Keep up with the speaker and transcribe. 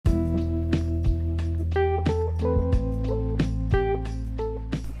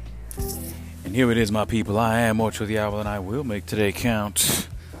And here it is, my people. I am Ocho Diablo, and I will make today count.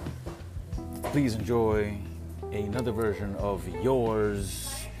 Please enjoy another version of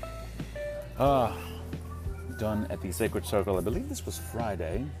Yours. Done at the Sacred Circle. I believe this was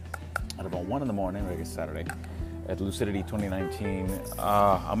Friday at about 1 in the morning, or I guess Saturday, at Lucidity 2019.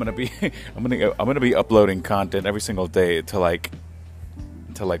 I'm gonna be uploading content every single day to like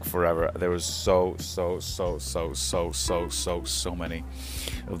forever. There was so many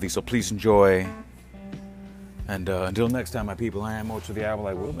of these. So please enjoy. And until next time, my people, I am Ocho Diablo.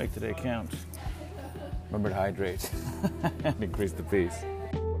 I will make today count. Remember to hydrate and increase the peace.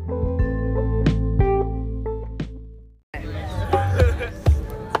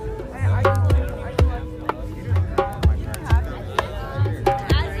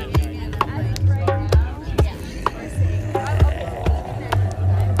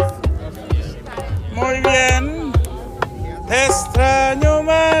 Muy bien, te extraño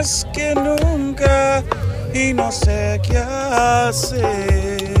más que nunca y no sé qué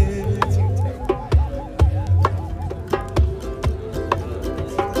hacer.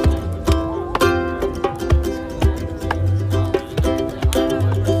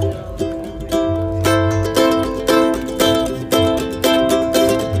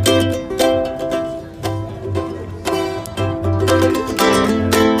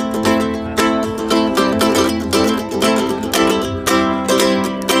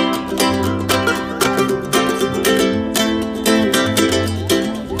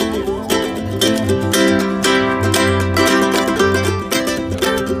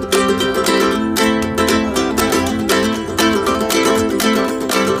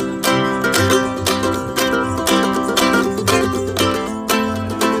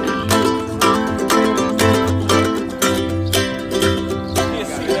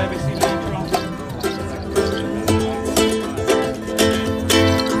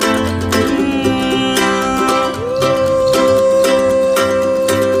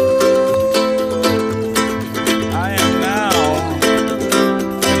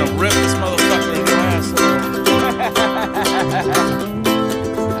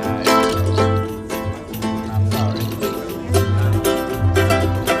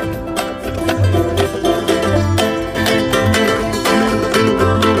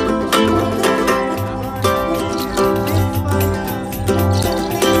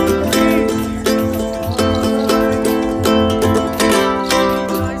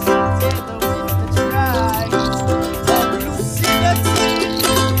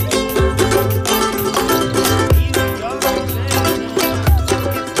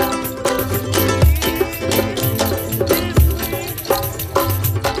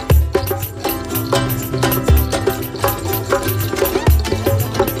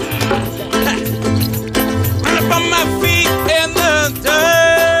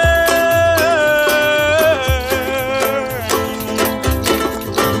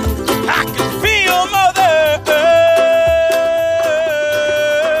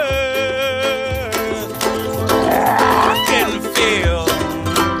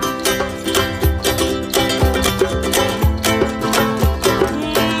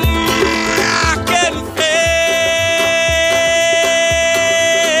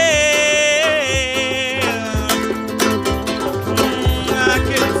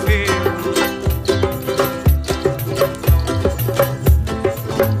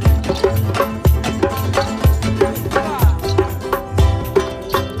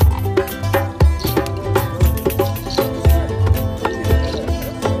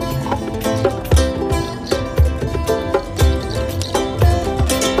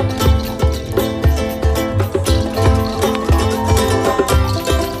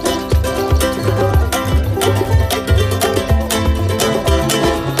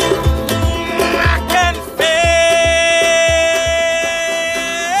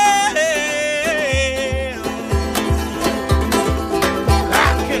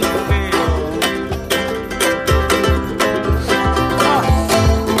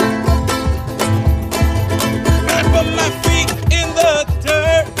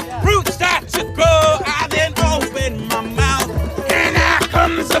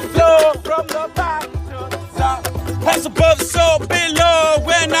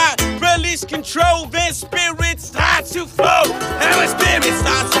 Control, then spirit starts to flow, and when spirit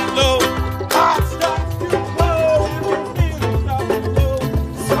starts to flow, heart starts to flow, and when spirit starts to flow,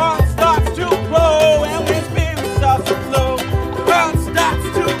 heart starts to flow, and when spirit starts to flow, heart starts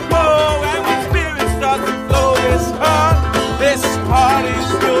to flow, and when spirit starts to flow, this heart is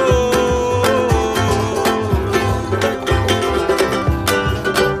yours.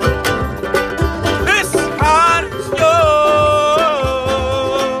 This heart is yours.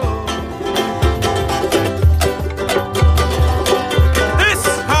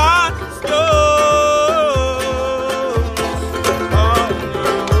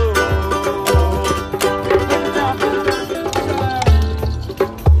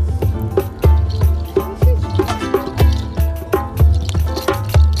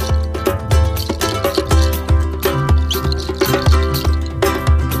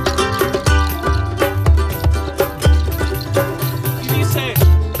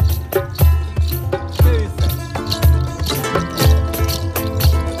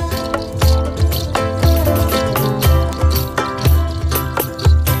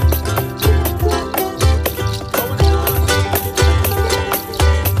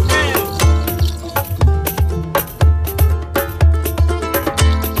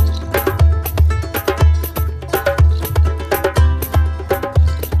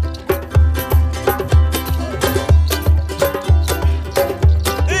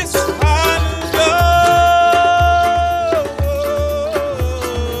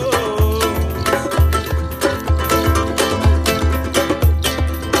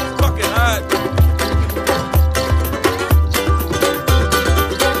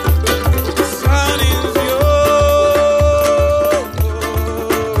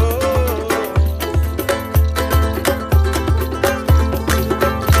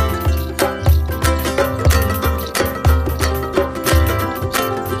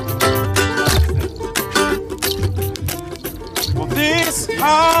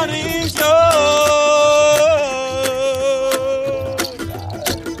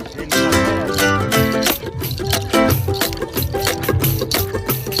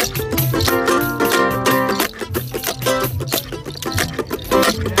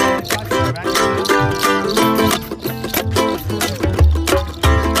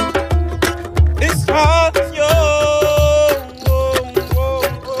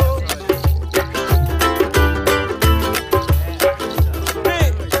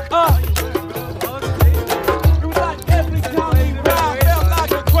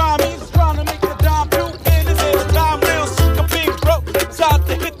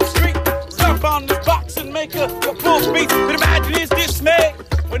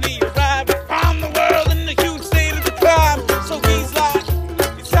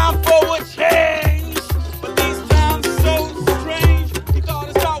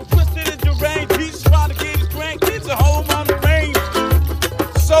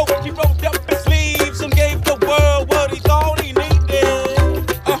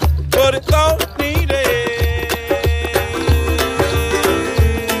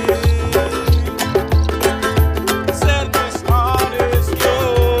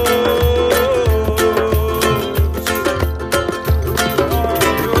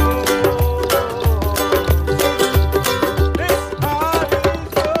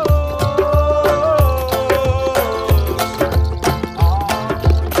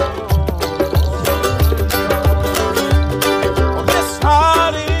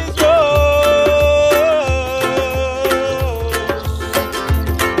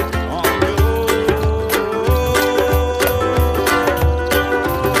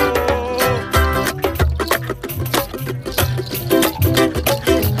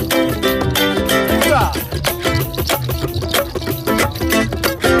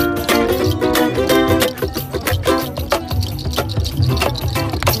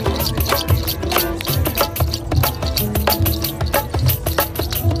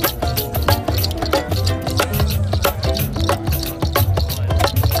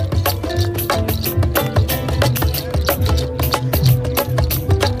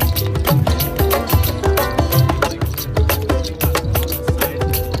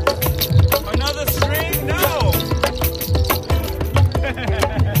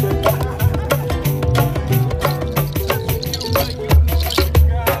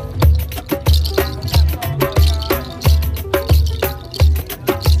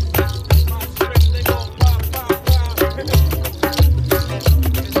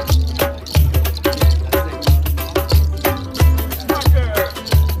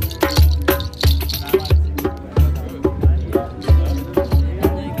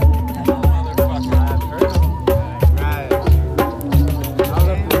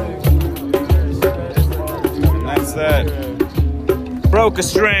 broke a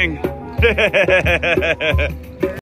string.